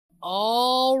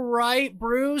All right,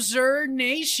 Bruiser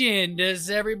Nation,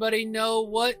 does everybody know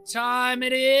what time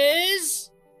it is?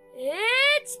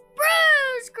 It's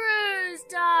Bruise Cruise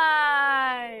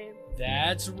time!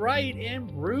 That's right, and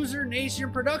Bruiser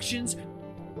Nation Productions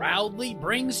proudly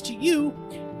brings to you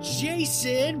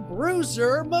Jason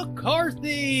Bruiser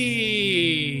McCarthy.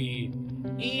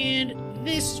 And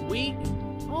this week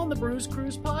on the Bruise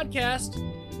Cruise podcast,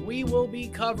 we will be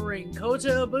covering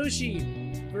Kota Ibushi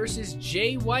versus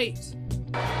Jay White.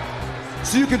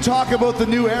 So you can talk about the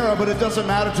new era, but it doesn't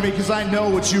matter to me because I know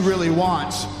what you really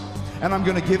want. And I'm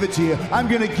gonna give it to you. I'm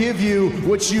gonna give you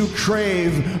what you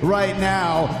crave right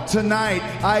now. Tonight,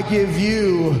 I give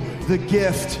you the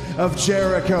gift of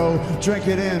Jericho. Drink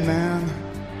it in, man.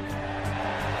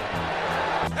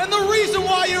 And the reason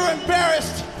why you're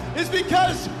embarrassed is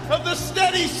because of the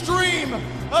steady stream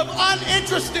of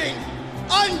uninteresting,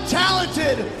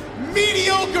 untalented,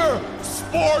 mediocre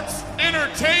sports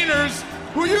entertainers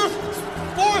who you're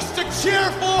forced to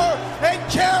cheer for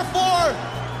and care for.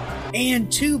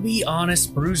 And to be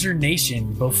honest, Bruiser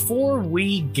Nation, before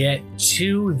we get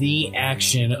to the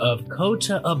action of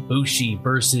Kota Ibushi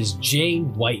versus Jay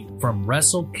White from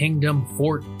Wrestle Kingdom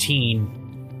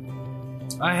 14,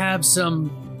 I have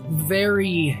some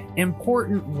very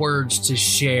important words to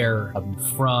share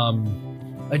from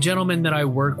a gentleman that I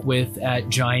work with at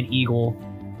Giant Eagle,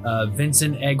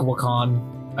 Vincent Egwakon.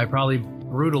 I probably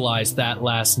brutalized that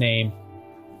last name.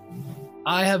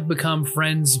 I have become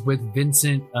friends with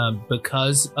Vincent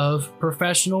because of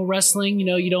professional wrestling. You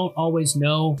know, you don't always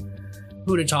know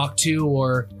who to talk to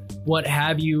or what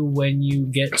have you when you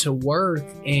get to work.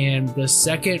 And the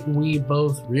second we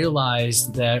both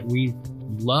realized that we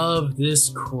love this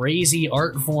crazy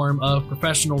art form of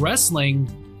professional wrestling,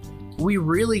 we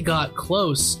really got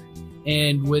close.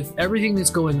 And with everything that's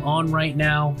going on right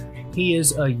now, he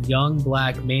is a young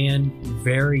black man,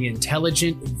 very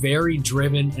intelligent, very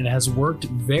driven, and has worked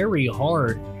very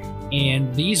hard.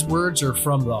 And these words are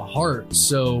from the heart.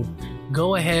 So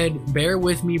go ahead, bear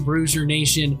with me, Bruiser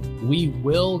Nation. We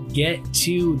will get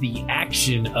to the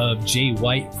action of Jay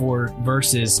White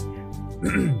versus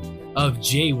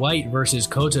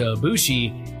Kota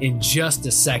Ibushi in just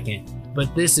a second.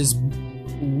 But this is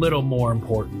little more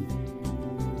important.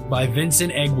 By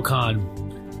Vincent Egwakon,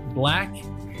 Black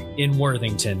in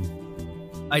Worthington.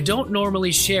 I don't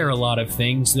normally share a lot of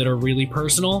things that are really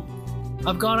personal.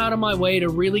 I've gone out of my way to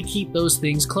really keep those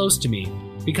things close to me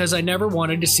because I never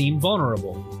wanted to seem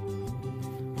vulnerable.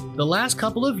 The last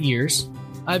couple of years,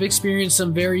 I've experienced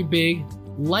some very big,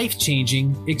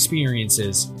 life-changing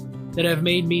experiences that have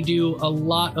made me do a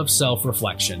lot of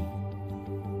self-reflection.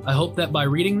 I hope that by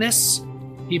reading this,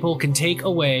 people can take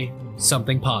away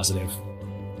something positive.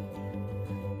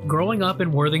 Growing up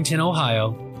in Worthington,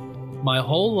 Ohio, my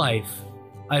whole life,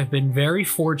 I've been very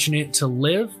fortunate to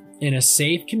live in a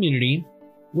safe community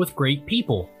with great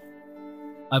people.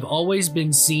 I've always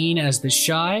been seen as the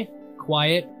shy,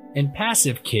 quiet, and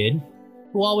passive kid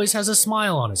who always has a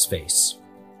smile on his face.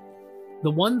 The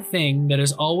one thing that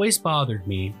has always bothered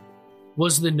me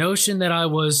was the notion that I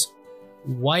was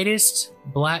whitest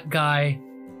black guy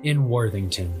in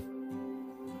Worthington.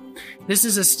 This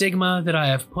is a stigma that I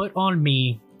have put on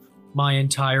me my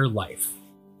entire life,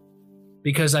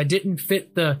 because I didn't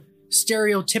fit the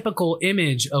stereotypical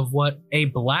image of what a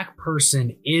black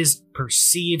person is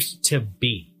perceived to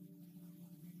be.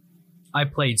 I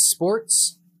played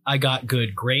sports, I got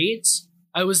good grades,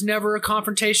 I was never a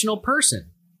confrontational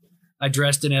person. I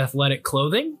dressed in athletic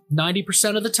clothing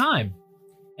 90% of the time,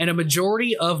 and a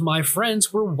majority of my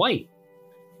friends were white.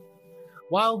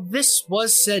 While this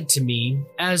was said to me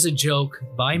as a joke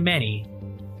by many,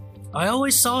 I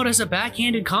always saw it as a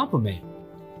backhanded compliment.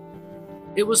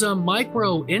 It was a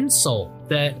micro insult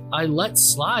that I let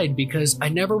slide because I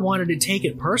never wanted to take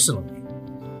it personally.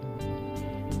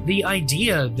 The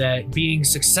idea that being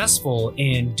successful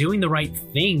and doing the right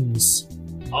things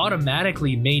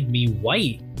automatically made me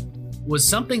white was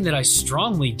something that I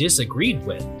strongly disagreed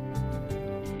with.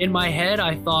 In my head,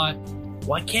 I thought,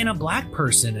 why can't a black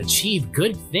person achieve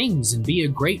good things and be a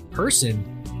great person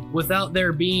without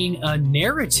there being a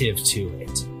narrative to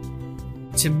it?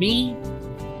 To me,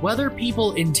 whether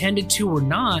people intended to or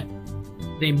not,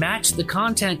 they matched the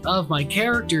content of my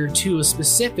character to a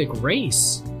specific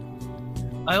race.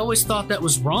 I always thought that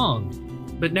was wrong,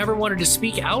 but never wanted to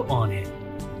speak out on it.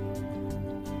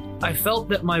 I felt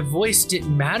that my voice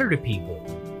didn't matter to people.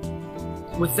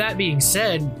 With that being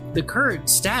said, the current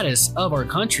status of our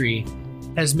country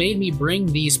has made me bring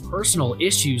these personal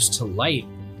issues to light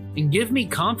and give me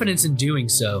confidence in doing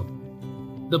so.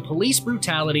 The police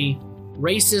brutality,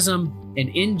 racism, and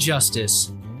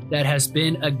injustice that has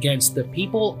been against the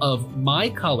people of my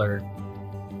color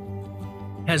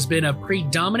has been a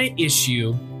predominant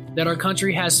issue that our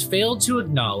country has failed to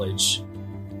acknowledge,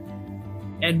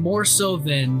 and more so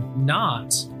than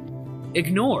not,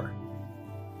 ignore.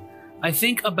 I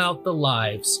think about the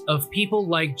lives of people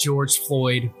like George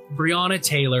Floyd, Breonna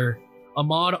Taylor,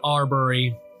 Ahmaud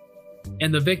Arbery,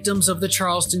 and the victims of the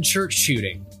Charleston church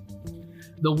shooting.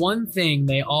 The one thing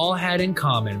they all had in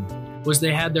common was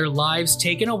they had their lives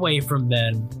taken away from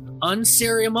them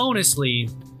unceremoniously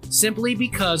simply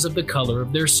because of the color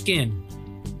of their skin.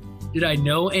 Did I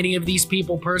know any of these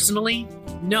people personally?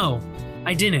 No,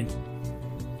 I didn't.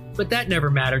 But that never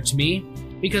mattered to me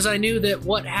because I knew that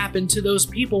what happened to those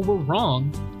people were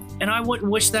wrong, and I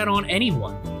wouldn't wish that on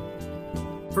anyone.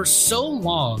 For so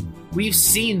long, we've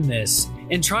seen this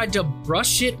and tried to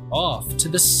brush it off to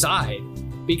the side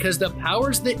because the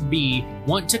powers that be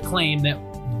want to claim that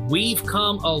we've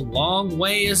come a long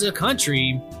way as a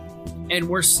country and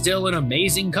we're still an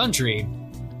amazing country.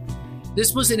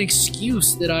 This was an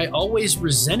excuse that I always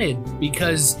resented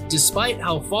because despite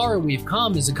how far we've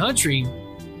come as a country,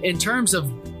 in terms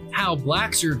of how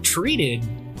blacks are treated,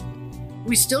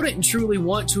 we still didn't truly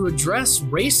want to address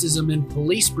racism and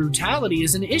police brutality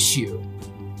as an issue.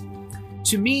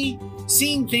 To me,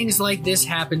 seeing things like this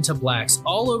happen to blacks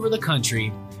all over the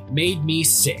country made me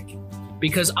sick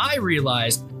because I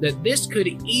realized that this could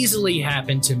easily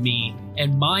happen to me,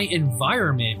 and my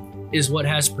environment is what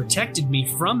has protected me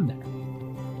from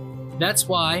that. That's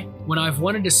why, when I've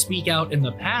wanted to speak out in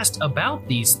the past about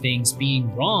these things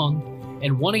being wrong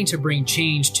and wanting to bring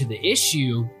change to the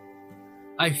issue,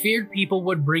 I feared people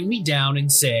would bring me down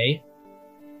and say,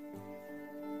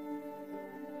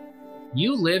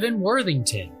 "You live in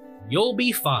Worthington, you'll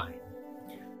be fine."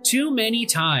 Too many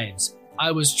times,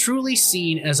 I was truly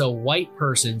seen as a white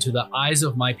person to the eyes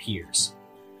of my peers.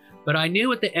 But I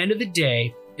knew at the end of the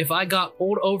day, if I got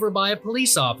pulled over by a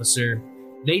police officer,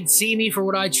 they'd see me for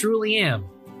what I truly am,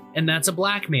 and that's a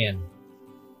black man.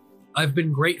 I've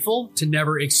been grateful to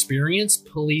never experience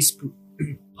police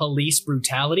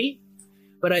brutality,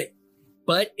 but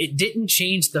it didn't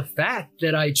change the fact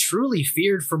that I truly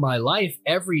feared for my life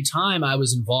every time I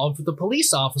was involved with a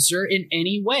police officer in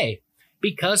any way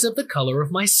because of the color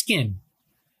of my skin.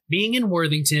 Being in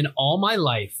Worthington all my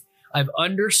life, I've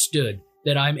understood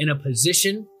that I'm in a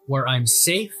position where I'm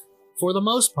safe for the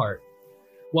most part,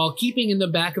 while keeping in the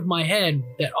back of my head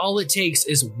that all it takes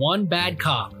is one bad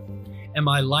cop and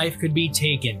my life could be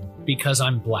taken because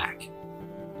I'm black.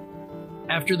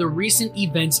 After the recent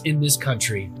events in this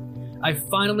country, I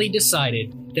finally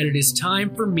decided that it is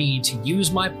time for me to use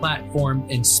my platform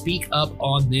and speak up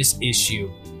on this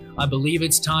issue. I believe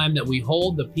it's time that we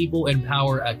hold the people in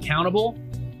power accountable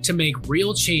to make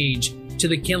real change to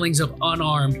the killings of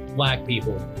unarmed black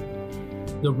people.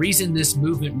 The reason this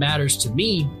movement matters to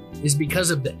me is because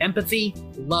of the empathy,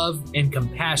 love, and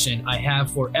compassion I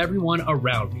have for everyone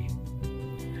around me.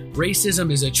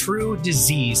 Racism is a true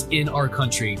disease in our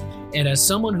country, and as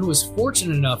someone who is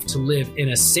fortunate enough to live in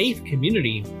a safe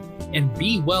community and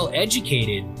be well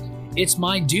educated, it's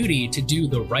my duty to do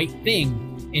the right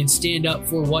thing and stand up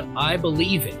for what I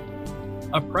believe in.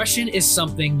 Oppression is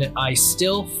something that I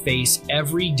still face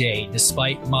every day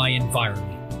despite my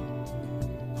environment.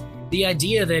 The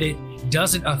idea that it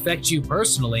doesn't affect you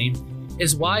personally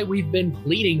is why we've been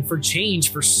pleading for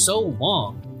change for so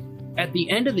long. At the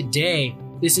end of the day,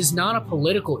 this is not a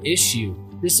political issue.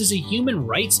 This is a human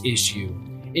rights issue,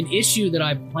 an issue that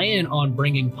I plan on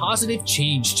bringing positive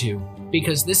change to,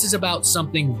 because this is about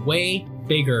something way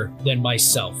bigger than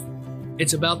myself.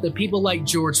 It's about the people like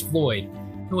George Floyd,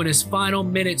 who in his final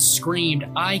minutes screamed,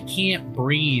 "I can't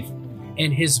breathe,"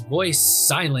 and his voice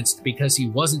silenced because he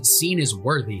wasn't seen as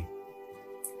worthy.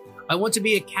 I want to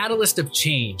be a catalyst of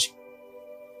change.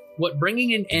 What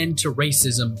bringing an end to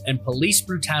racism and police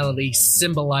brutality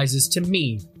symbolizes to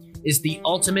me is the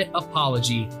ultimate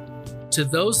apology to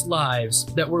those lives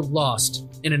that were lost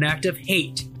in an act of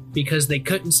hate because they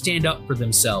couldn't stand up for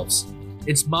themselves.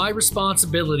 It's my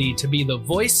responsibility to be the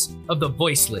voice of the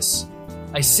voiceless.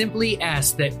 I simply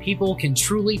ask that people can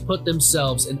truly put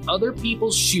themselves in other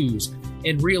people's shoes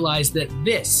and realize that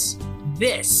this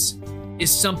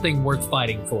is something worth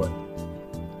fighting for.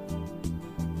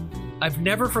 I've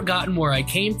never forgotten where I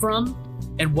came from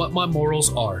and what my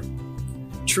morals are.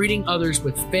 Treating others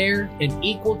with fair and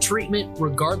equal treatment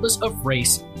regardless of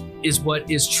race is what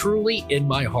is truly in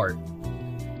my heart.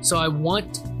 So I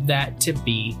want that to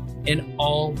be in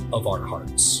all of our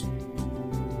hearts.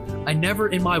 I never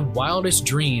in my wildest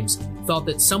dreams thought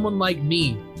that someone like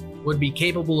me would be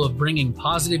capable of bringing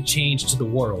positive change to the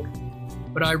world.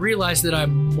 but I realize that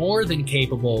I'm more than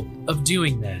capable of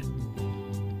doing that.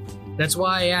 That's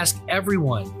why I ask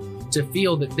everyone to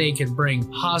feel that they can bring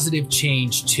positive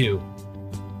change too.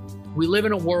 We live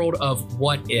in a world of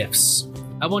what ifs.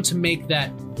 I want to make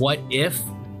that what if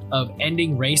of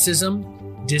ending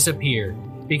racism disappear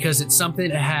because it's something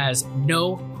that has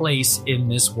no place in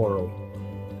this world.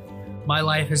 My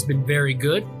life has been very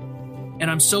good,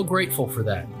 and I'm so grateful for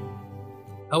that.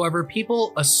 However,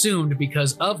 people assumed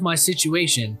because of my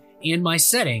situation and my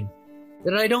setting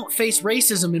that I don't face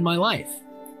racism in my life.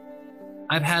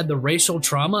 I've had the racial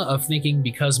trauma of thinking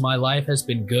because my life has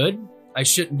been good, I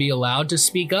shouldn't be allowed to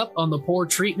speak up on the poor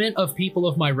treatment of people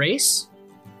of my race,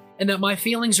 and that my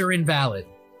feelings are invalid.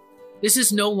 This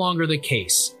is no longer the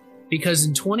case, because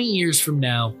in 20 years from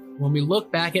now, when we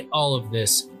look back at all of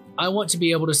this, I want to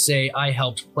be able to say I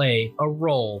helped play a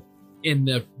role in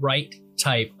the right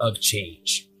type of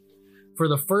change. For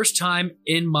the first time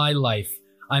in my life,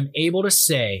 I'm able to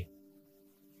say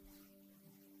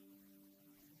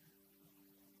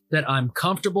that I'm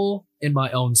comfortable in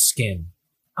my own skin.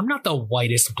 I'm not the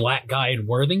whitest black guy in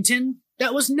Worthington.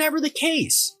 That was never the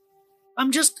case.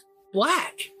 I'm just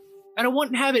black, and I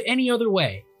wouldn't have it any other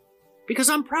way, because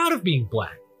I'm proud of being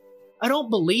black. I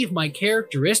don't believe my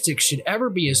characteristics should ever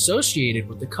be associated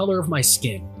with the color of my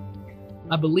skin.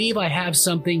 I believe I have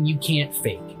something you can't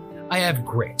fake. I have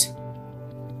grit.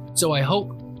 So I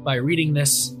hope by reading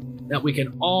this that we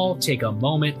can all take a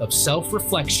moment of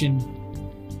self-reflection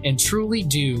and truly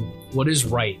do what is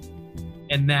right,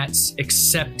 and that's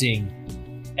accepting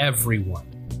everyone.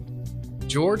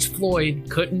 George Floyd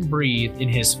couldn't breathe in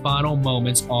his final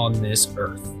moments on this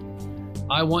earth.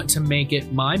 I want to make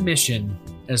it my mission,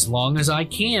 as long as I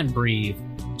can breathe,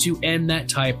 to end that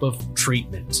type of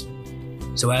treatment.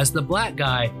 So as the black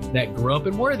guy that grew up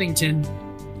in Worthington,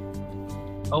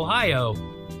 Ohio,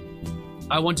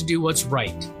 I want to do what's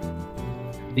right.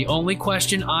 The only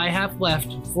question I have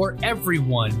left for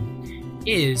everyone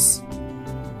is,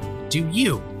 do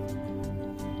you?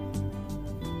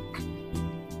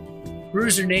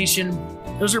 Bruiser Nation,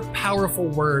 those are powerful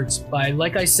words by,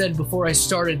 like I said before I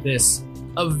started this,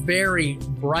 a very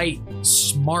bright,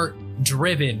 smart,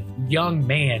 driven young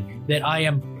man that I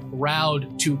am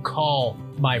proud to call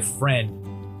my friend.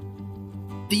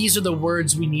 These are the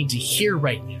words we need to hear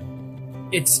right now.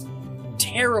 It's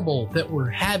terrible that we're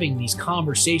having these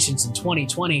conversations in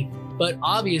 2020, but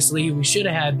obviously we should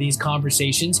have had these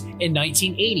conversations in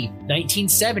 1980,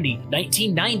 1970,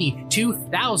 1990,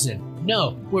 2000.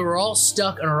 No, we were all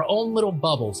stuck in our own little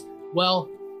bubbles. Well,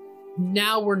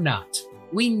 now we're not.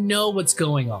 We know what's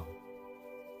going on.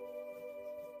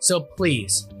 So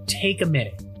please, take a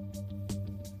minute.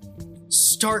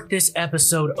 Start this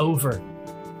episode over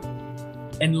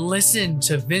and listen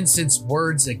to Vincent's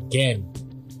words again.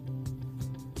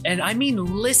 And I mean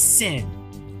listen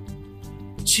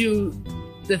to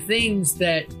the things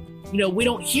that, we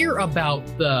don't hear about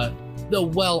the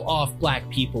well-off black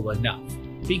people enough.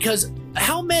 Because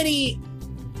how many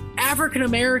African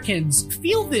Americans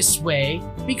feel this way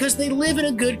because they live in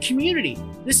a good community?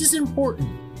 This is important.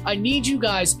 I need you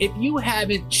guys, if you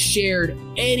haven't shared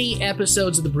any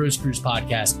episodes of the Bruce Cruz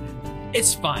podcast,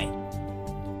 it's fine.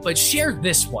 But share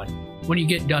this one when you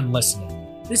get done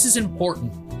listening. This is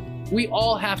important. We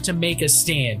all have to make a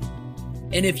stand.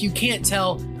 And if you can't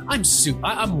tell,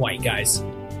 I'm white, guys.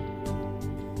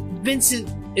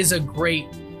 Vincent is a great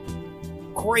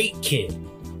kid.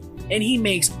 And he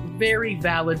makes very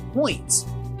valid points.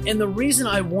 And the reason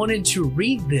I wanted to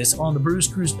read this on the Bruce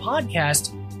Cruz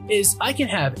podcast is I can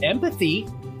have empathy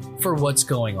for what's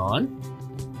going on.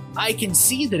 I can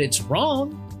see that it's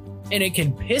wrong, and it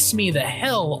can piss me the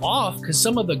hell off because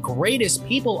some of the greatest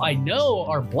people I know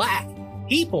are black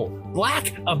people,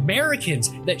 black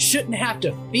Americans that shouldn't have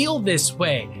to feel this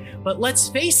way. But let's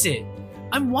face it,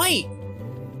 I'm white.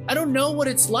 I don't know what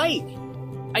it's like.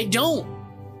 I don't.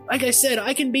 Like I said,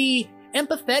 I can be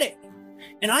empathetic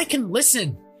and I can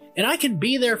listen and I can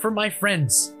be there for my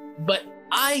friends, but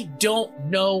I don't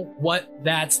know what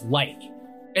that's like.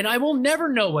 And I will never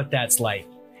know what that's like.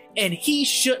 And he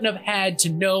shouldn't have had to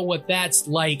know what that's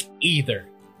like either.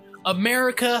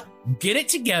 America, get it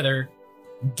together.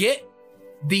 Get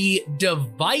the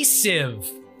divisive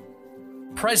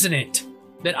president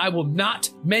that I will not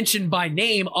mention by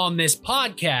name on this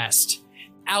podcast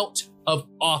out of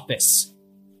office.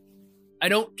 I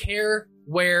don't care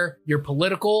where your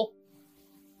political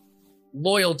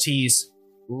loyalties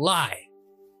lie.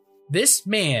 This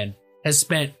man has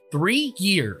spent 3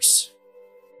 years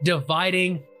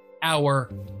dividing our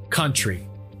country.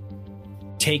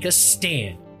 Take a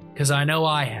stand, because I know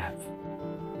I have.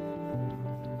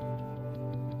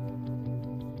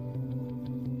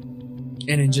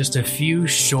 And in just a few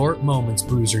short moments,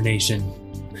 Bruiser Nation,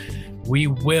 we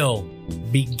will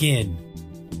begin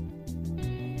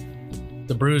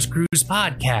the Bruise Cruise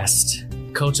podcast.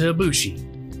 Kota Ibushi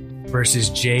versus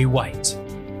Jay White.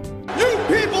 You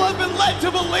people have been led to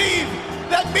believe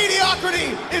that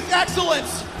mediocrity is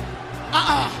excellence.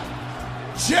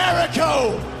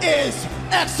 Jericho is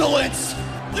excellence.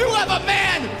 You have a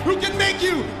man who can make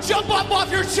you jump up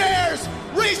off your chairs,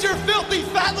 raise your filthy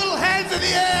fat little hands in the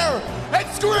air, and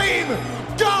scream,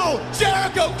 "Go,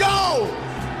 Jericho, go!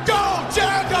 Go,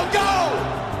 Jericho, go!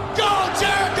 Go,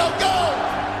 Jericho, go!"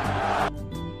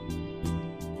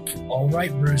 All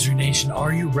right, Bruiser Nation,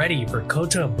 are you ready for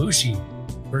Kota Ibushi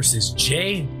versus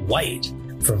Jay White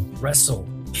from Wrestle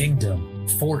Kingdom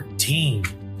 14?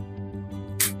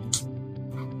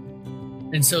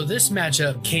 And so this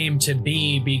matchup came to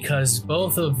be because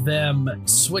both of them,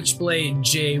 Switchblade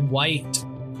Jay White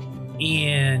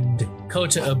and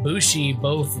Kota Ibushi,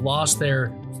 both lost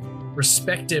their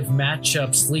respective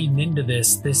matchups leading into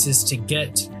this. This is to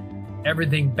get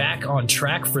everything back on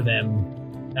track for them.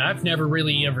 Now, I've never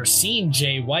really ever seen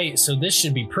Jay White, so this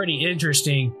should be pretty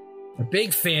interesting. A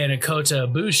big fan of Kota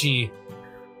Ibushi.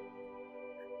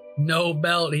 No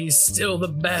belt, he's still the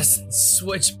best.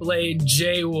 Switchblade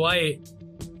Jay White.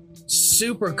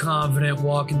 Super confident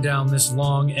walking down this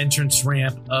long entrance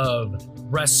ramp of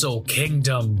Wrestle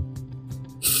Kingdom.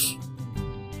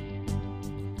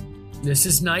 This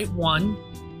is night one.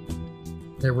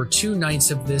 There were 2 nights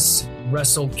of this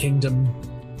Wrestle Kingdom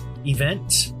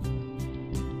event.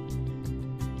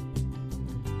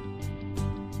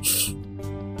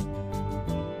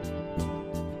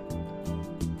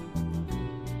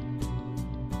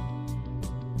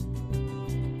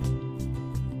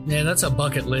 Man, that's a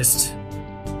bucket list.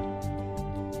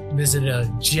 Visit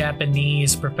a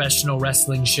Japanese professional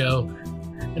wrestling show.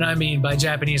 And I mean, by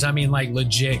Japanese, I mean like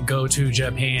legit go to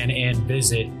Japan and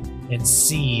visit and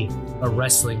see a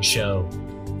wrestling show.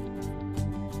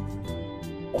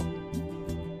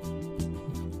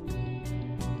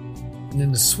 And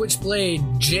then the Switchblade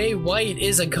Jay White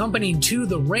is accompanied to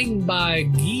the ring by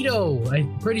Guido.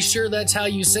 I'm pretty sure that's how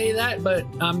you say that, but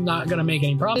I'm not going to make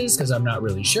any promises because I'm not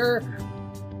really sure.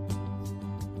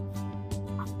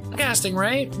 Casting,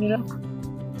 right? You know,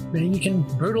 you can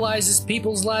brutalize his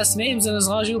people's last names, and as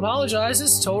long as you apologize,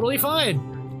 it's totally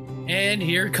fine. And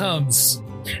here comes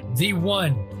the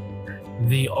one,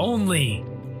 the only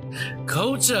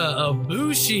Kota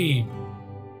Ibushi.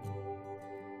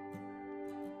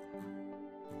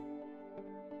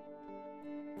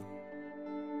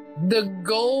 The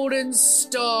Golden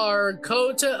Star,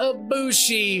 Kota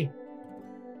Ibushi,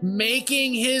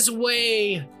 making his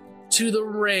way to the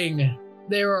ring.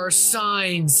 There are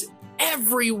signs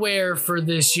everywhere for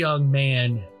this young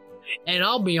man. And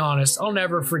I'll be honest, I'll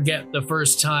never forget the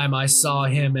first time I saw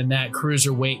him in that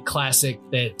Cruiserweight Classic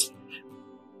that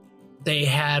they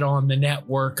had on the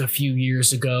network a few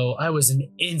years ago. I was an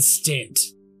instant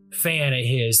fan of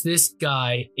his. This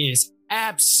guy is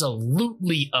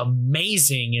absolutely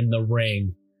amazing in the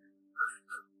ring.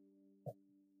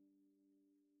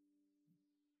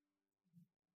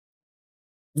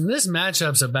 This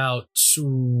matchup's about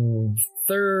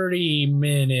 30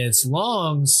 minutes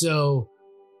long, so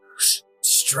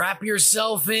strap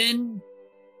yourself in,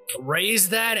 raise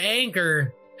that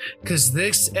anchor, because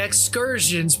this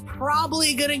excursion's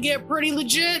probably gonna get pretty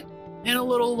legit and a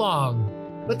little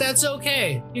long. But that's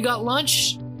okay. You got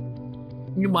lunch?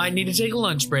 You might need to take a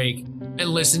lunch break and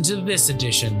listen to this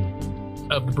edition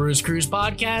of the Bruise Cruise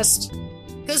podcast,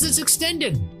 because it's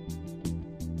extended.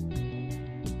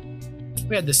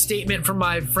 We had the statement from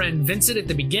my friend Vincent at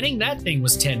the beginning. That thing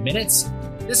was 10 minutes.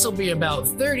 This will be about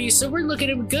 30, so we're looking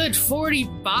at a good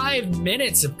 45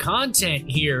 minutes of content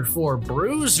here for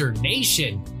Bruiser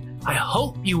Nation. I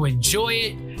hope you enjoy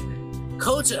it.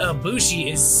 Kota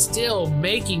Ibushi is still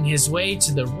making his way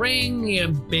to the ring. A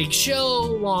big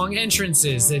show, long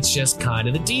entrances. It's just kind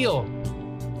of the deal.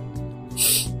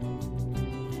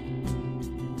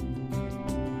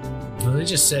 Well, they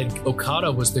just said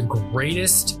Okada was the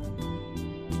greatest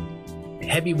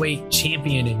heavyweight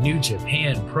champion in New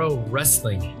Japan Pro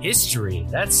Wrestling history.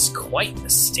 That's quite the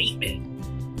statement.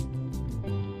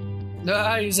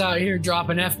 He's out here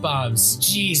dropping F-bombs.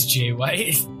 Jeez, Jay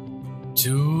White.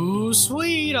 Too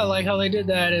sweet. I like how they did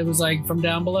that. It was like from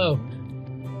down below.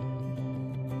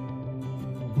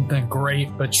 The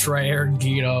great betrayer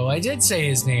Guido. I did say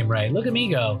his name right. Look at me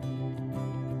go.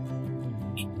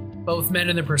 Both men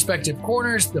in their respective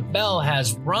corners. The bell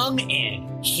has rung,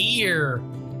 and here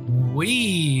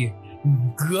we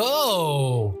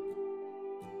go.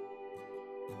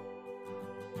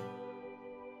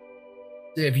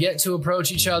 They have yet to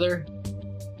approach each other.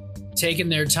 taking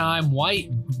their time. White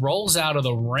rolls out of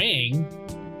the ring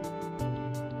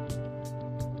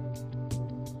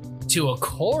to a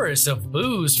chorus of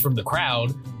boos from the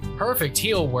crowd. Perfect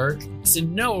heel work. It's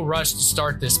in no rush to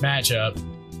start this matchup.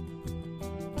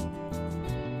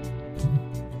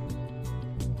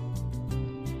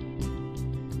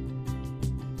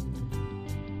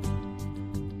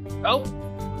 Oh,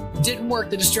 didn't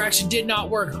work. The distraction did not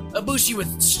work. Ibushi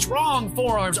with strong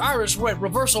forearms. Irish Whip,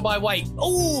 reversal by White.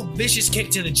 Oh, vicious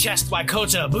kick to the chest by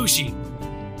Kota Ibushi.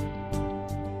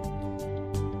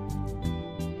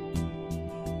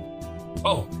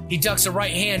 Oh, he ducks a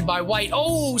right hand by White.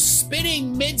 Oh,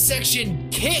 spinning midsection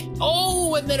kick.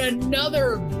 Oh, and then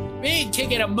another big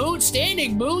kick and a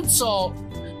standing moonsault.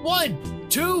 1,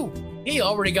 2. He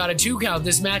already got a 2 count.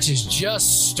 This match has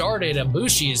just started.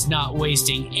 Ibushi is not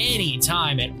wasting any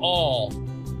time at all.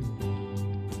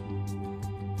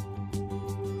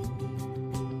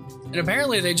 And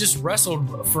apparently they just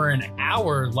wrestled for an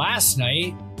hour last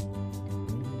night.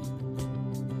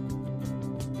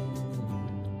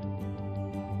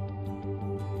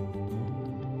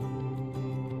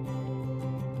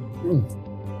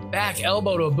 Back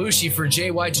elbow to Ibushi for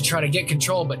Jay White to try to get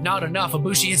control, but not enough.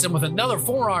 Ibushi hits him with another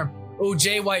forearm. Oh,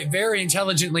 Jay White very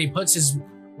intelligently puts his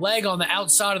leg on the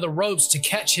outside of the ropes to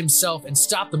catch himself and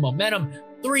stop the momentum.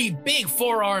 3 big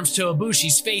forearms to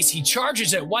Ibushi's face. He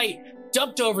charges at White,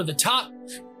 dumped over the top.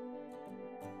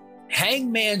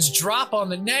 Hangman's drop on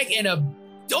the neck and a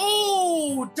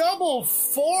double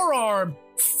forearm,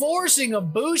 forcing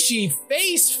Ibushi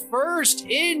face first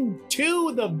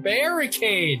into the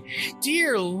barricade.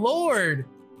 Dear Lord.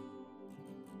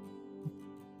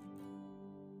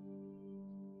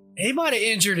 He might have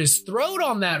injured his throat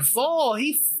on that fall.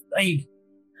 I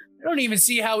don't even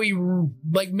see how he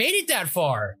made it that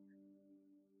far.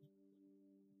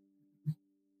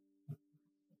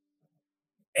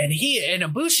 And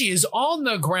Ibushi is on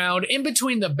the ground in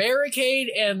between the barricade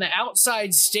and the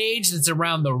outside stage that's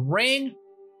around the ring.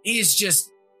 He's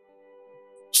just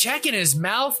checking his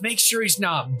mouth, make sure he's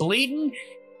not bleeding.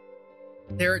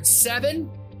 They're at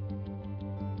 7.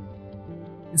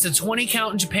 It's a 20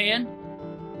 count in Japan.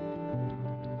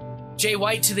 Jay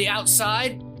White to the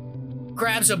outside,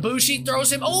 grabs Ibushi,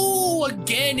 throws him,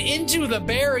 again into the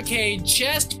barricade,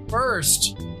 chest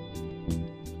first.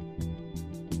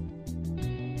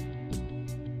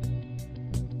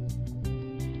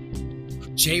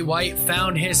 Jay White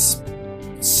found his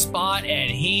spot and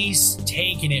he's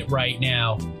taking it right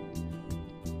now.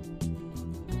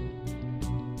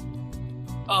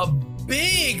 A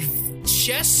big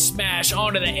chest smash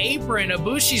onto the apron.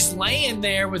 Ibushi's laying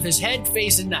there with his head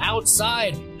facing the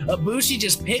outside. Ibushi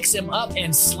just picks him up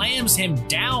and slams him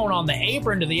down on the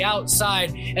apron to the outside,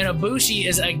 and Ibushi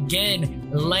is again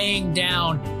laying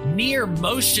down near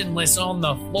motionless on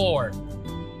the floor.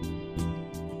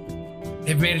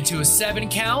 They've made it to a 7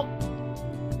 count.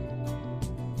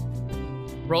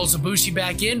 Rolls Ibushi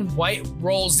back in. White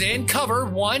rolls in. Cover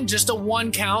 1, just a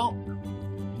 1 count.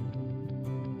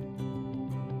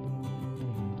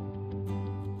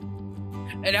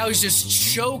 And now he's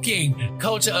just choking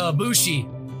Kota Ibushi.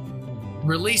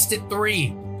 Released it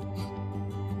 3.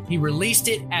 He released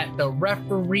it at the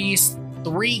referee's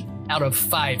 3 out of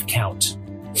 5 count.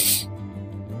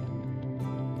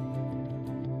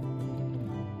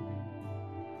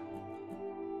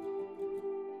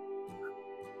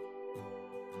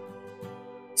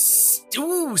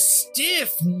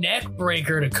 Stiff neck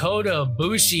breaker to Kota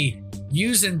Ibushi,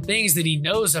 using things that he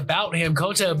knows about him.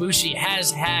 Kota Ibushi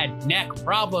has had neck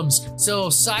problems, so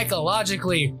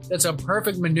psychologically, that's a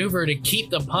perfect maneuver to keep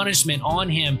the punishment on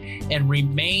him and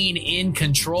remain in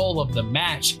control of the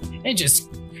match, and just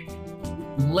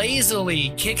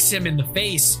lazily kicks him in the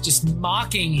face, just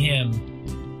mocking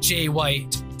him. Jay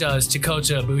White does to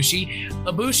Kota Ibushi.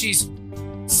 Ibushi's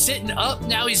sitting up,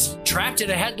 now he's trapped in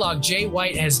a headlock. Jay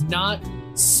White has not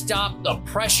stopped the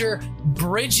pressure,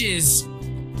 bridges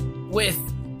with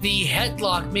the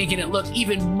headlock, making it look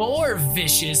even more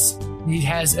vicious. He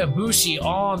has Ibushi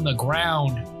on the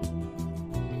ground.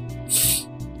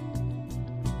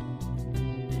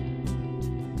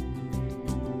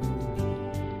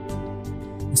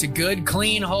 It's a good,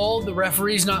 clean hold. The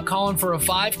referee's not calling for a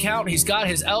 5 count. He's got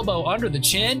his elbow under the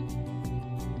chin.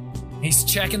 He's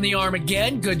checking the arm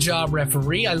again. Good job,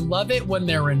 referee. I love it when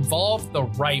they're involved the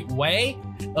right way.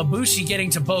 Ibushi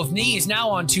getting to both knees, now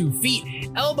on 2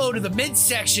 feet. Elbow to the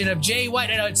midsection of Jay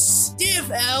White and a stiff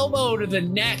elbow to the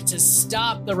neck to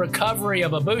stop the recovery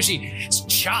of Ibushi. It's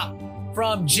chop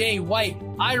from Jay White.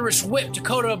 Irish whip to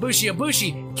Kota Ibushi.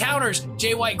 Ibushi counters.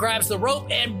 Jay White grabs the rope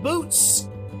and boots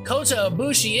Kota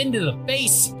Ibushi into the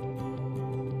face.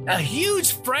 A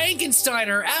huge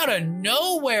Frankensteiner out of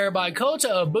nowhere by Kota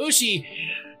Ibushi.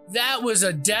 That was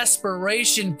a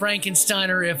desperation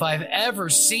Frankensteiner if I've ever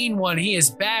seen one. He is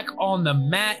back on the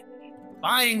mat,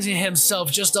 buying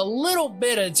himself just a little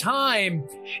bit of time.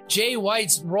 Jay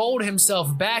White's rolled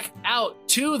himself back out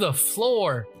to the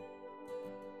floor.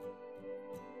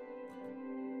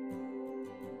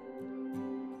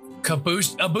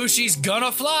 Ibushi's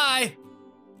gonna fly.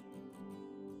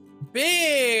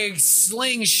 Big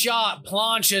slingshot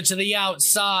plancha to the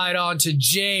outside onto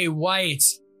Jay White.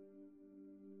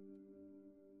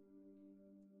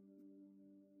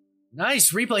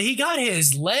 Nice replay. He got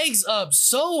his legs up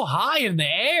so high in the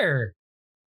air.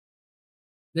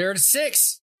 They're at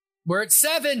 6. We're at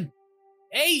 7,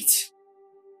 8,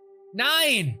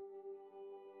 9,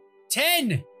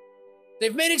 10.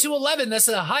 They've made it to 11. That's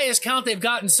the highest count they've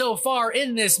gotten so far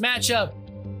in this matchup.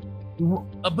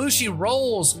 Ibushi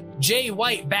rolls Jay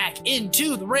White back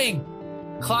into the ring.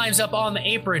 Climbs up on the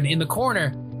apron in the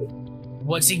corner.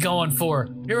 What's he going for?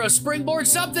 Hero springboard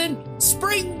something?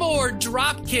 Springboard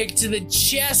drop kick to the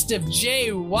chest of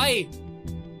Jay White.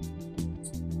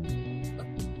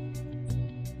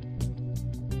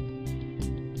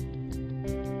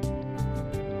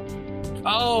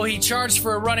 Oh, he charged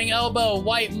for a running elbow.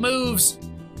 White moves.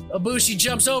 Ibushi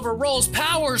jumps over, rolls,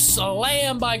 power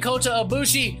slam by Kota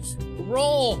Ibushi.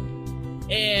 Roll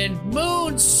and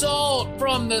moonsault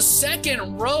from the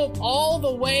second rope all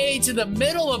the way to the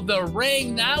middle of the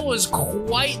ring. That was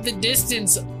quite the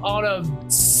distance on a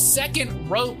second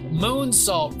rope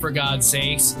moonsault, for God's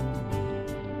sakes.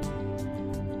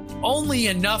 Only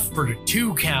enough for a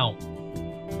 2 count.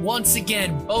 Once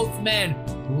again, both men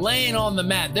laying on the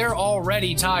mat. They're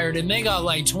already tired, and they got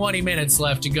like 20 minutes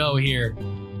left to go here.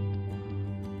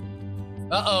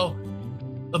 Uh-oh.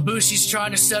 Ibushi's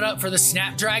trying to set up for the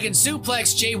Snapdragon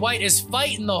Suplex. Jay White is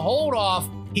fighting the hold off.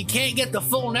 He can't get the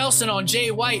full Nelson on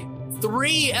Jay White.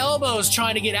 3 elbows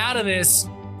trying to get out of this.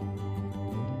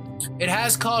 It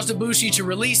has caused Ibushi to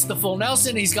release the full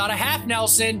Nelson. He's got a half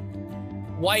Nelson.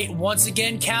 White once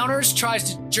again counters,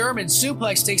 tries to German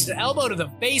suplex, takes an elbow to the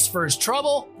face for his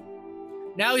trouble.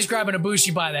 Now he's grabbing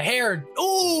Ibushi by the hair.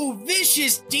 Ooh,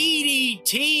 vicious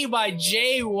DDT by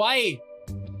Jay White.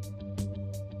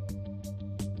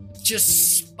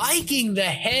 Just spiking the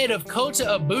head of Kota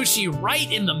Ibushi right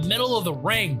in the middle of the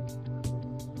ring.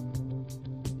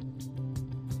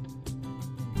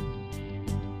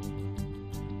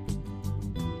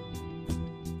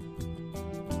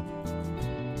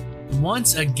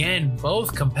 Once again,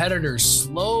 both competitors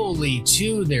slowly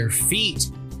to their feet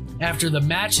after the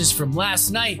matches from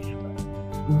last night.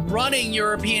 Running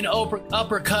European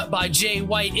uppercut by Jay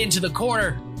White into the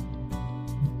corner.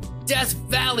 Death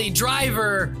Valley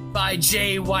driver by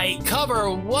Jay White.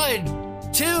 Cover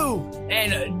 1, 2,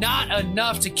 and not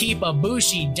enough to keep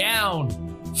Ibushi down.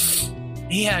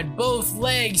 He had both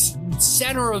legs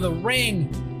center of the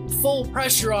ring, full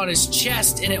pressure on his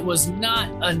chest, and it was not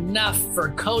enough for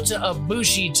Kota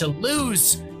Ibushi to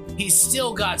lose. He's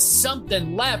still got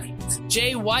something left.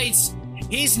 Jay White's,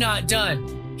 he's not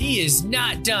done. He is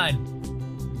not done.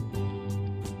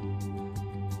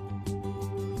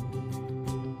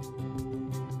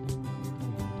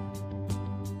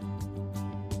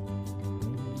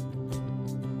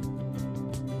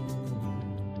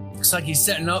 Looks like he's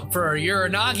setting up for a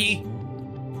Uranagi.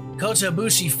 Kota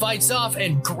Ibushi fights off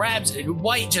and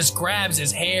White just grabs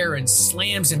his hair and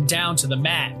slams him down to the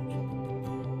mat.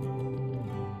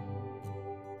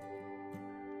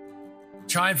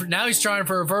 Now he's trying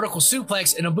for a vertical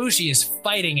suplex, and Ibushi is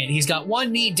fighting it. He's got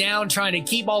one knee down, trying to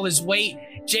keep all his weight.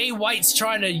 Jay White's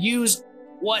trying to use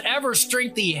whatever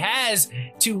strength he has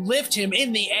to lift him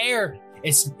in the air.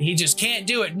 He just can't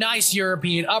do it. Nice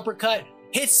European uppercut.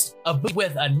 Hits Ibushi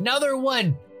with another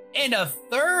one and a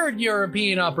third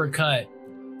European uppercut.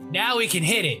 Now he can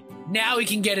hit it. Now he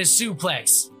can get his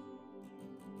suplex.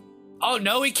 Oh,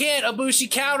 no, he can't. Ibushi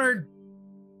countered.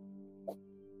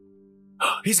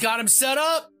 He's got him set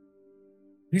up.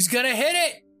 He's going to hit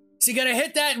it. Is he going to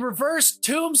hit that reverse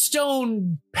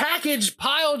tombstone package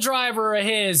pile driver of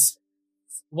his?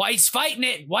 White's fighting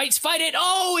it. White's fighting it.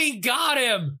 Oh, he got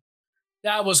him.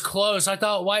 That was close. I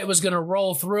thought White was going to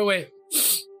roll through it.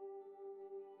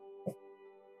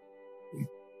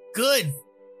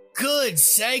 Good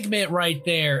segment right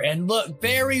there. And look,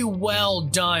 very well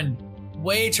done.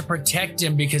 Way to protect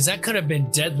him, because that could have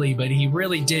been deadly, but he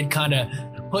really did kind of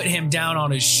put him down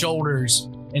on his shoulders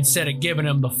instead of giving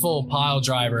him the full pile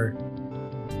driver.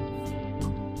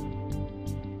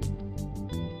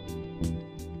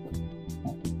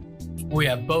 We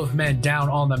have both men down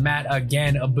on the mat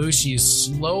again. Ibushi is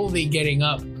slowly getting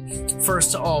up,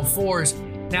 first to all fours,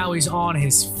 Now he's on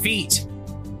his feet.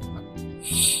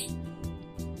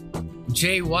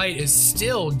 Jay White is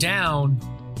still down,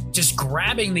 just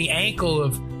grabbing the ankle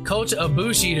of Kota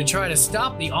Ibushi to try to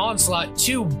stop the onslaught.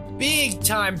 2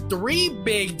 big-time, 3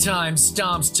 big-time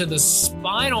stomps to the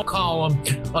spinal column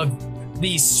of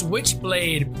the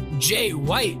Switchblade Jay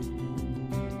White.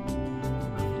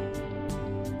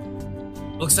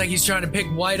 Looks like he's trying to pick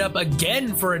White up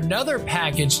again for another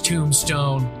package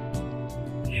tombstone.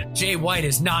 Jay White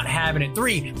is not having it.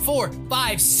 3, 4,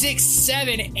 5, 6,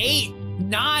 7, 8,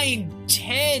 9,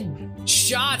 10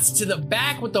 shots to the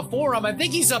back with the forearm. I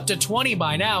think he's up to 20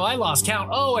 by now. I lost count.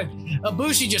 Oh, and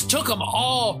Ibushi just took them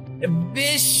all.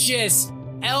 Vicious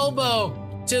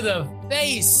elbow to the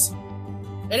face.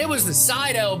 And it was the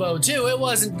side elbow, too. It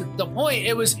wasn't the point.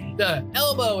 It was the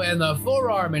elbow and the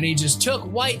forearm. And he just took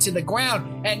White to the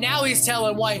ground. And now he's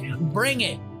telling White, bring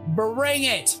it. Bring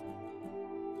it.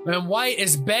 And White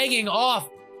is begging off.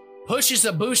 Pushes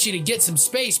Ibushi to get some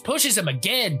space. Pushes him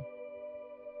again.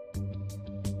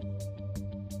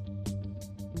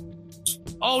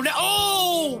 Oh, no.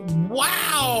 Oh,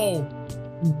 wow.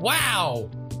 Wow.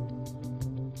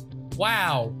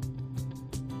 Wow.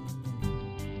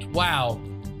 Wow.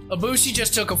 Ibushi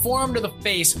just took a forearm to the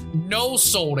face,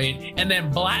 no-sold it, and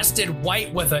then blasted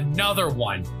White with another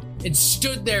one. And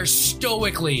stood there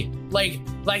stoically, like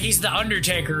he's the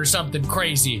Undertaker or something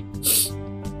crazy.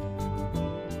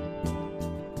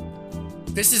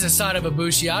 This is a side of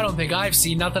Ibushi I don't think I've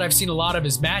seen. Not that I've seen a lot of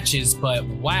his matches, but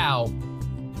wow.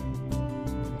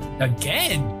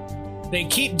 Again, they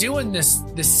keep doing this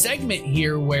segment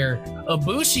here where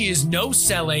Ibushi is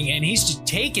no-selling and he's just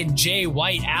taking Jay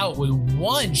White out with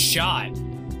one shot.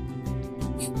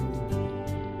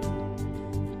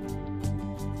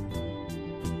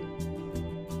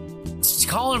 He's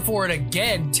calling for it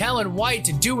again, telling White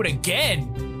to do it again.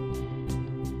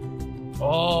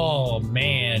 Oh,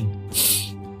 man.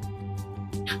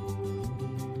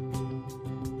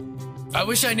 I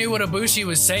wish I knew what Ibushi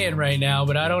was saying right now,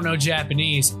 but I don't know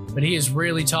Japanese. But he is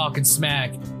really talking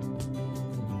smack.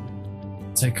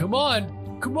 It's like, come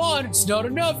on, it's not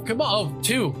enough, come on. Oh,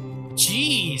 2.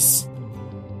 Jeez.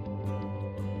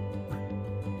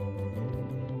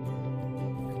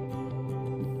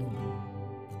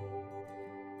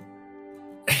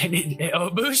 And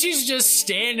Ibushi's just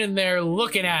standing there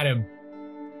looking at him.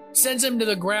 Sends him to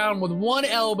the ground with one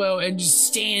elbow and just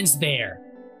stands there.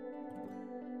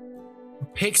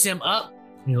 Picks him up.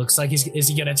 He looks like is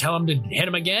he gonna tell him to hit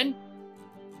him again?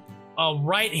 A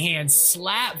right hand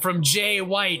slap from Jay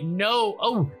White. No.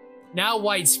 Oh, now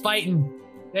White's fighting.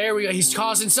 There we go. He's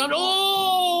causing some.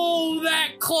 Oh,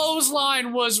 that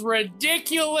clothesline was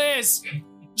ridiculous.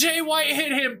 Jay White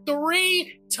hit him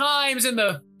 3 times in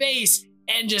the face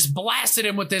and just blasted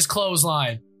him with this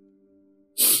clothesline.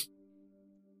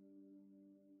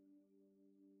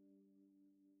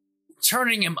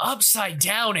 Turning him upside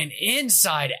down and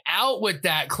inside out with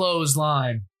that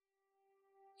clothesline.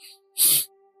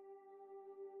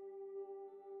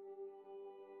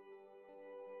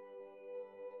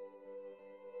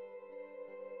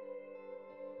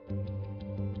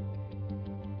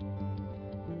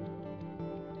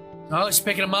 Oh, he's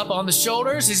picking him up on the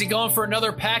shoulders. Is he going for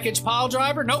another package pile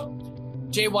driver? Nope.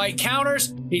 Jay White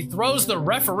counters. He throws the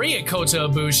referee at Kota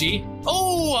Ibushi.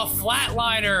 Oh, a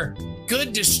flatliner.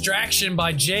 Good distraction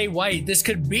by Jay White. This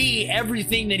could be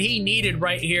everything that he needed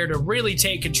right here to really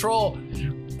take control.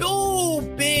 Oh,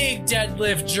 big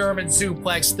deadlift German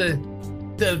suplex.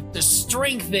 The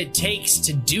strength that it takes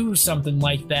to do something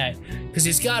like that. Because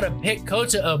he's got to pick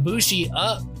Kota Ibushi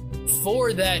up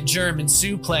for that German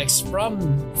suplex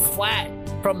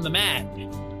from the mat.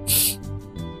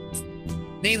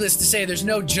 Needless to say, there's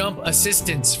no jump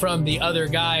assistance from the other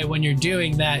guy when you're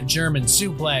doing that German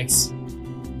suplex.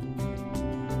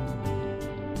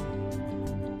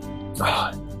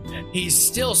 He's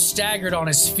still staggered on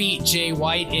his feet, Jay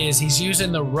White is. He's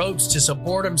using the ropes to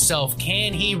support himself.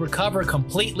 Can he recover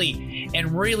completely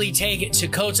and really take it to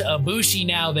Kota Ibushi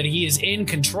now that he is in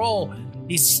control?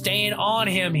 He's staying on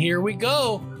him. Here we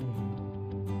go.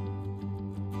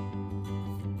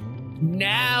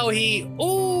 Now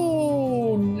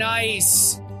ooh,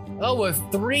 nice. Oh, a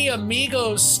 3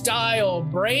 Amigos style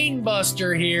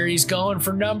brainbuster here. He's going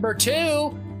for number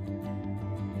 2.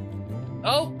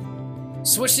 Oh.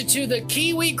 Switched it to the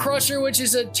Kiwi Crusher, which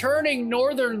is a turning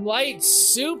Northern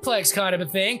Lights suplex kind of a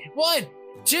thing. 1,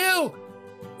 2.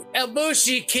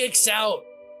 Ibushi kicks out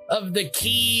of the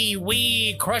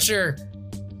Kiwi Crusher.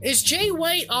 Is Jay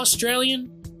White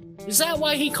Australian? Is that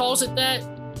why he calls it that?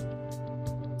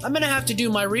 I'm gonna have to do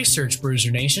my research,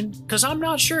 Bruiser Nation, because I'm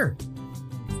not sure.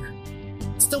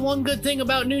 It's the one good thing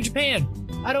about New Japan.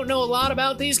 I don't know a lot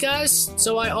about these guys,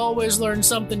 so I always learn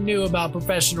something new about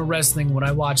professional wrestling when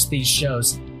I watch these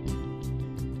shows.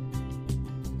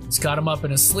 He's got him up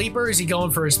in a sleeper. Is he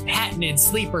going for his patented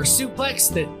sleeper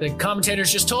suplex that the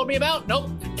commentators just told me about? Nope.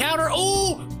 Counter.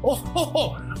 Oh, oh,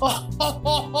 oh, oh, oh,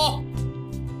 oh, oh.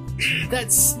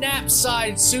 That snap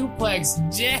side suplex.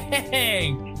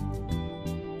 Dang.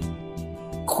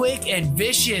 Quick and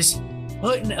vicious,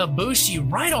 putting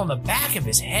Ibushi right on the back of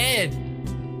his head.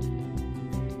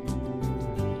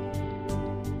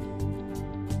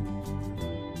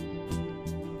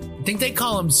 I think they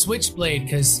call him Switchblade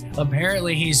because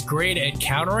apparently he's great at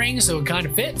countering, so it kind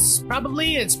of fits.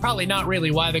 Probably. It's probably not really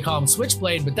why they call him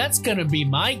Switchblade, but that's going to be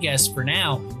my guess for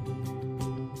now.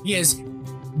 He has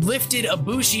lifted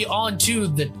Ibushi onto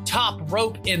the top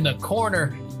rope in the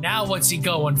corner. Now what's he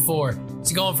going for? Is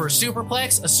he going for a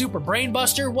superplex? A super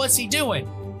brainbuster? What's he doing?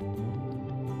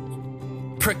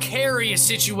 Precarious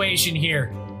situation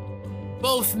here.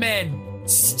 Both men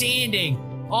standing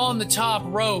on the top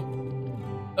rope.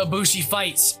 Ibushi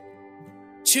fights.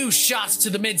 2 shots to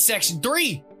the midsection.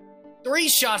 3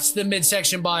 shots to the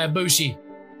midsection by Ibushi.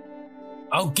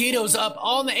 Gedo's up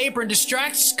on the apron,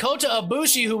 distracts Kota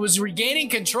Ibushi, who was regaining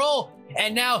control,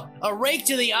 and now a rake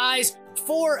to the eyes,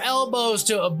 4 elbows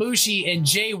to Ibushi, and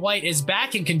Jay White is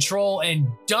back in control and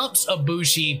dumps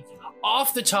Ibushi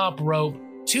off the top rope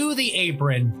to the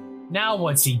apron. Now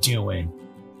what's he doing?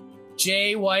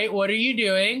 Jay White, what are you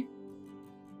doing?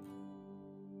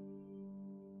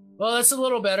 Well, that's a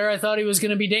little better. I thought he was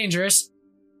going to be dangerous.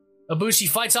 Ibushi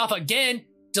fights off again,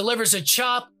 delivers a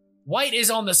chop. White is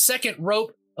on the second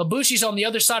rope. Ibushi's on the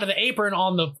other side of the apron.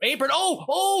 On the apron.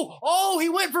 Oh, he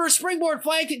went for a springboard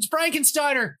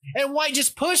Frankensteiner. And White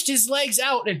just pushed his legs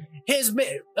out. And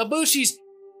Ibushi's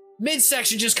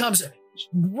midsection just comes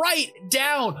right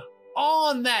down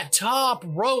on that top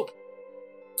rope.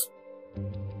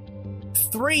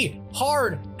 3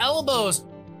 hard elbows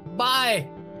by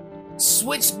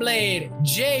Switchblade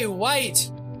Jay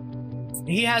White.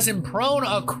 He has him prone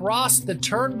across the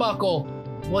turnbuckle.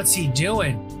 What's he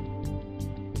doing?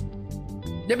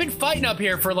 They've been fighting up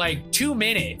here for like 2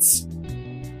 minutes.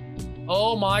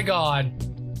 Oh my God.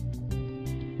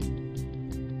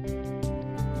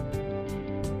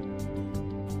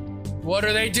 What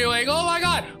are they doing? Oh my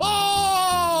God.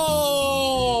 Oh!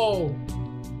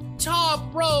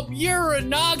 Top rope,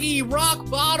 Uranagi, rock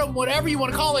bottom, whatever you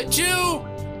want to call it, 2.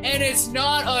 And it's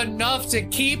not enough to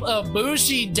keep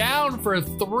Ibushi down for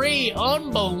 3.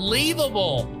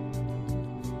 Unbelievable.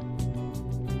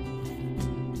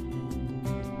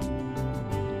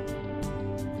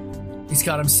 He's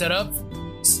got him set up.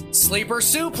 Sleeper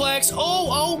suplex.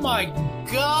 Oh my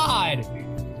God.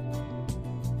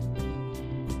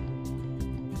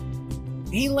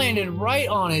 He landed right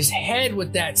on his head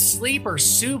with that sleeper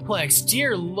suplex.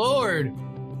 Dear Lord.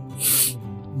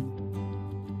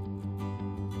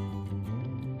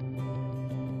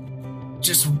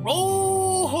 Just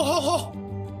roll.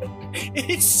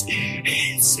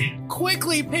 It's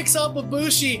quickly picks up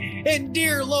Ibushi, and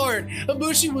dear Lord,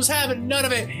 Ibushi was having none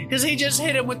of it because he just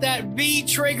hit him with that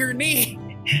V-trigger knee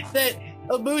that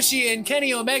Ibushi and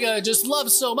Kenny Omega just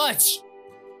love so much.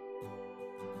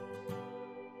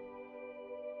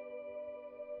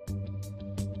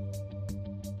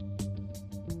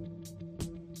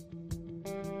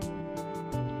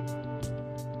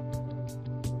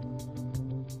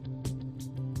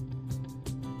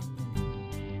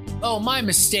 Oh, my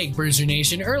mistake, Bruiser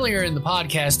Nation. Earlier in the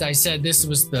podcast, I said this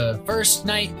was the first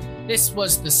night. This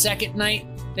was the second night.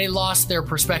 They lost their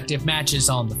respective matches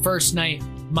on the first night.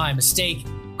 My mistake.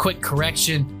 Quick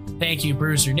correction. Thank you,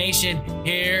 Bruiser Nation.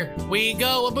 Here we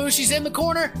go. Ibushi's in the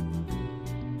corner.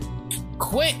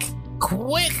 Quick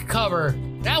cover.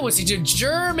 That was he did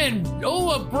German.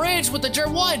 Oh, a bridge with the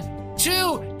German. 1,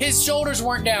 2. His shoulders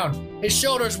weren't down. His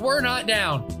shoulders were not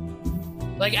down.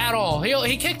 Like, at all.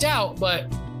 He kicked out, but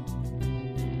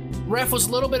ref was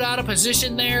a little bit out of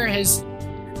position there.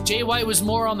 Jay White was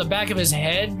more on the back of his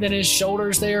head than his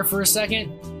shoulders there for a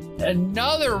second.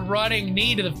 Another running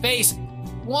knee to the face.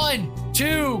 1,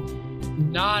 2.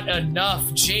 Not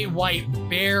enough. Jay White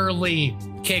barely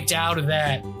kicked out of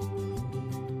that.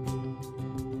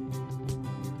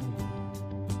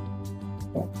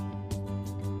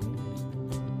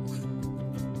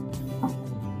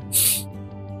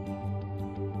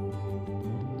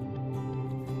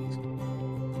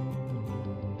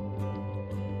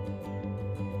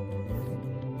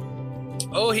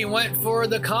 Oh, he went for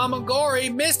the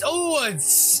Kamagori, missed. Oh, a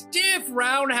stiff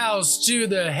roundhouse to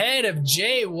the head of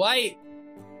Jay White.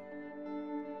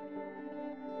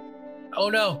 Oh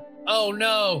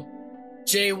no.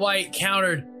 Jay White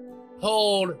countered,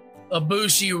 pulled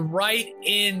Ibushi right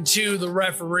into the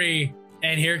referee.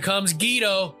 And here comes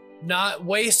Gedo, not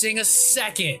wasting a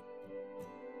second.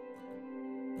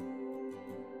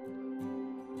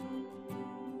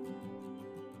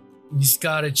 He's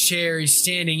got a chair. He's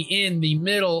standing in the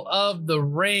middle of the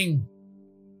ring.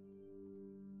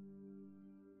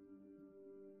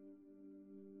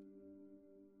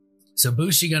 So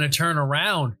Ibushi gonna turn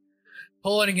around,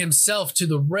 pulling himself to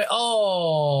the ring.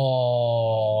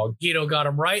 Oh, Gedo got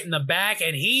him right in the back,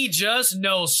 and he just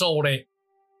no-sold it.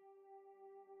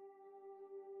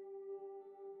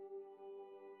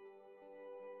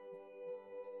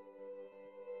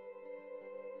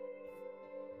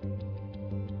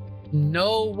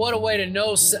 No, what a way to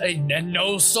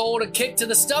no-sold a kick to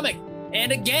the stomach.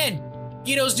 And again,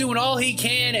 Gedo's doing all he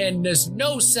can, and there's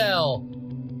no sell.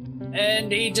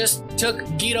 And he just took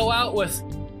Gedo out with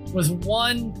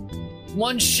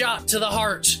one shot to the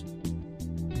heart.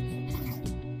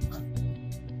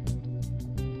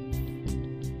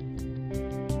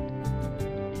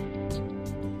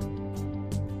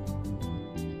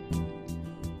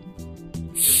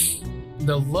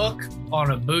 The look on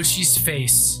Ibushi's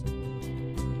face.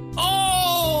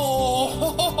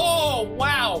 Oh,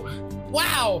 wow.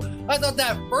 I thought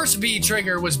that first V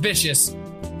trigger was vicious.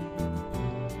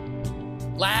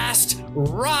 Last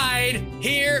ride,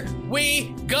 here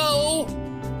we go.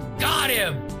 Got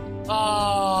him.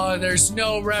 Oh, there's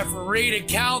no referee to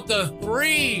count the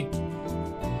 3.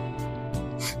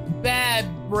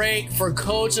 Bad break for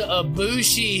Kota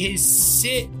Ibushi. His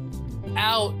sit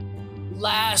out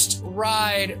last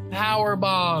ride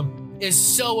powerbomb is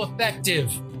so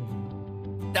effective.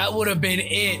 That would have been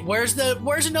it. Where's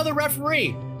another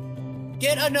referee?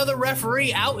 Get another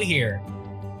referee out here.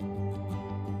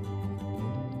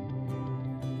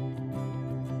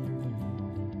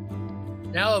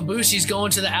 Now Ibushi's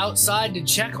going to the outside to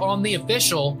check on the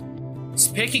official. He's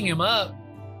picking him up.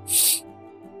 He's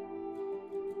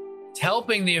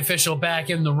helping the official back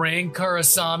in the ring,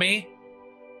 Kurasami.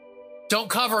 Don't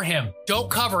cover him.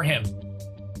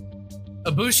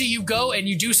 Ibushi, you go and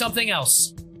you do something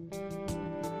else.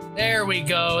 There we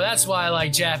go. That's why I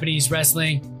like Japanese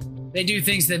wrestling. They do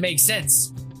things that make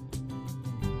sense.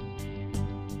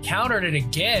 Countered it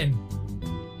again.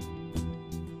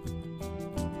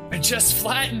 It just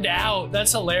flattened out.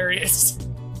 That's hilarious.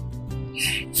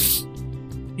 He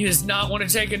does not want to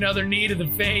take another knee to the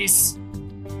face.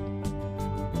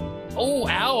 Oh,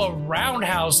 ow, a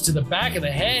roundhouse to the back of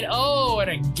the head. Oh, and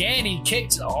again, he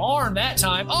kicked the arm that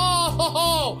time.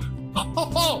 Oh,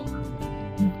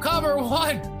 cover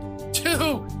 1, 2,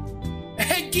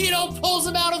 and Gedo pulls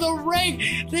him out of the ring.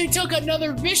 They took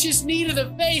another vicious knee to the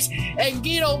face, and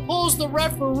Gedo pulls the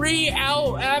referee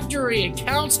out after he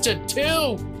counts to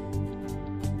 2.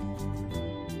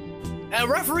 And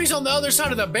referee's on the other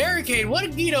side of the barricade. What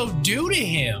did Gedo do to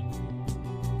him?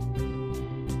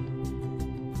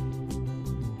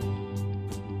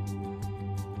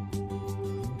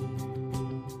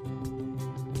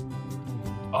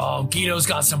 Oh, Gedo's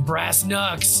got some brass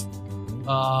knucks.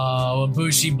 Oh,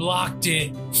 Ibushi blocked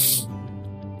it.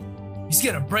 He's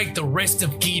gonna break the wrist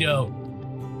of Gedo.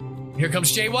 Here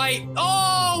comes Jay White.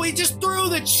 Oh, he just threw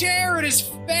the chair at his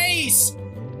face.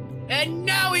 And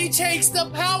now he takes the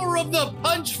power of the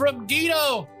punch from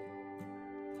Gedo.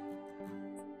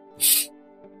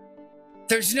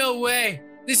 There's no way.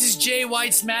 This is Jay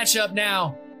White's matchup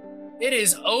now. It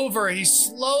is over. He's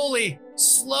slowly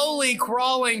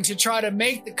crawling to try to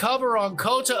make the cover on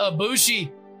Kota Ibushi.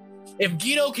 If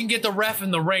Gedo can get the ref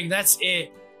in the ring, that's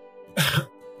it.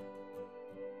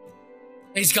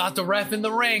 He's got the ref in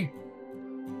the ring.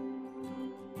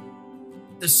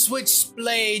 The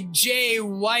switchblade Jay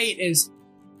White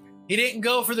he didn't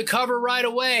go for the cover right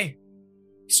away.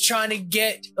 He's trying to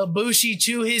get Ibushi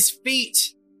to his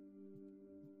feet.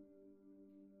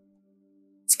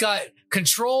 He's got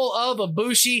control of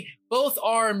Ibushi, both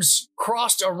arms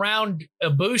crossed around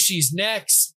Ibushi's neck.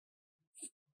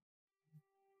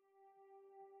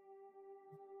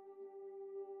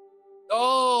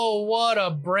 Oh, what a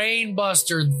brain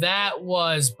buster that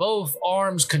was. Both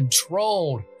arms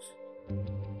controlled.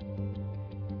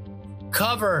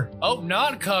 Cover. Oh,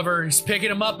 not cover. He's picking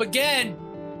him up again.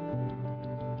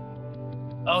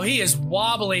 Oh, he is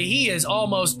wobbly. He is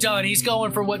almost done. He's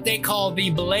going for what they call the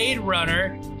Blade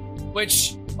Runner,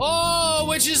 which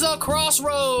is a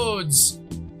crossroads.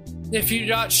 If you're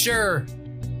not sure.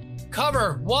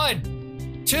 Cover.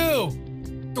 1,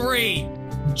 2, 3.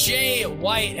 Jay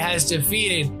White has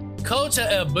defeated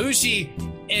Kota Ibushi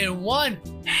in one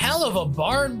hell of a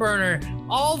barn burner.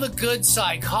 All the good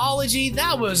psychology.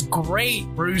 That was great,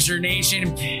 Bruiser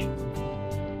Nation.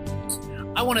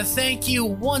 I want to thank you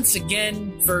once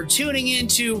again for tuning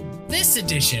into this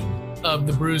edition of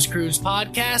the Bruise Cruise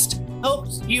podcast. Hope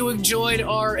you enjoyed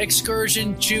our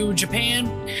excursion to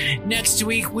Japan. Next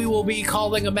week, we will be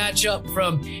calling a matchup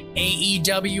from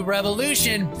AEW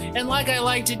Revolution. And like I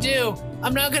like to do,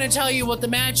 I'm not going to tell you what the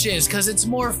match is because it's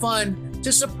more fun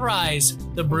to surprise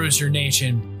the Bruiser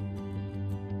Nation.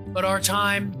 But our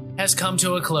time has come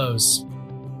to a close.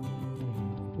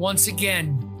 Once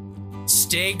again,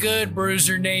 stay good,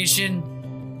 Bruiser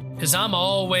Nation, because I'm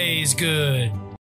always good.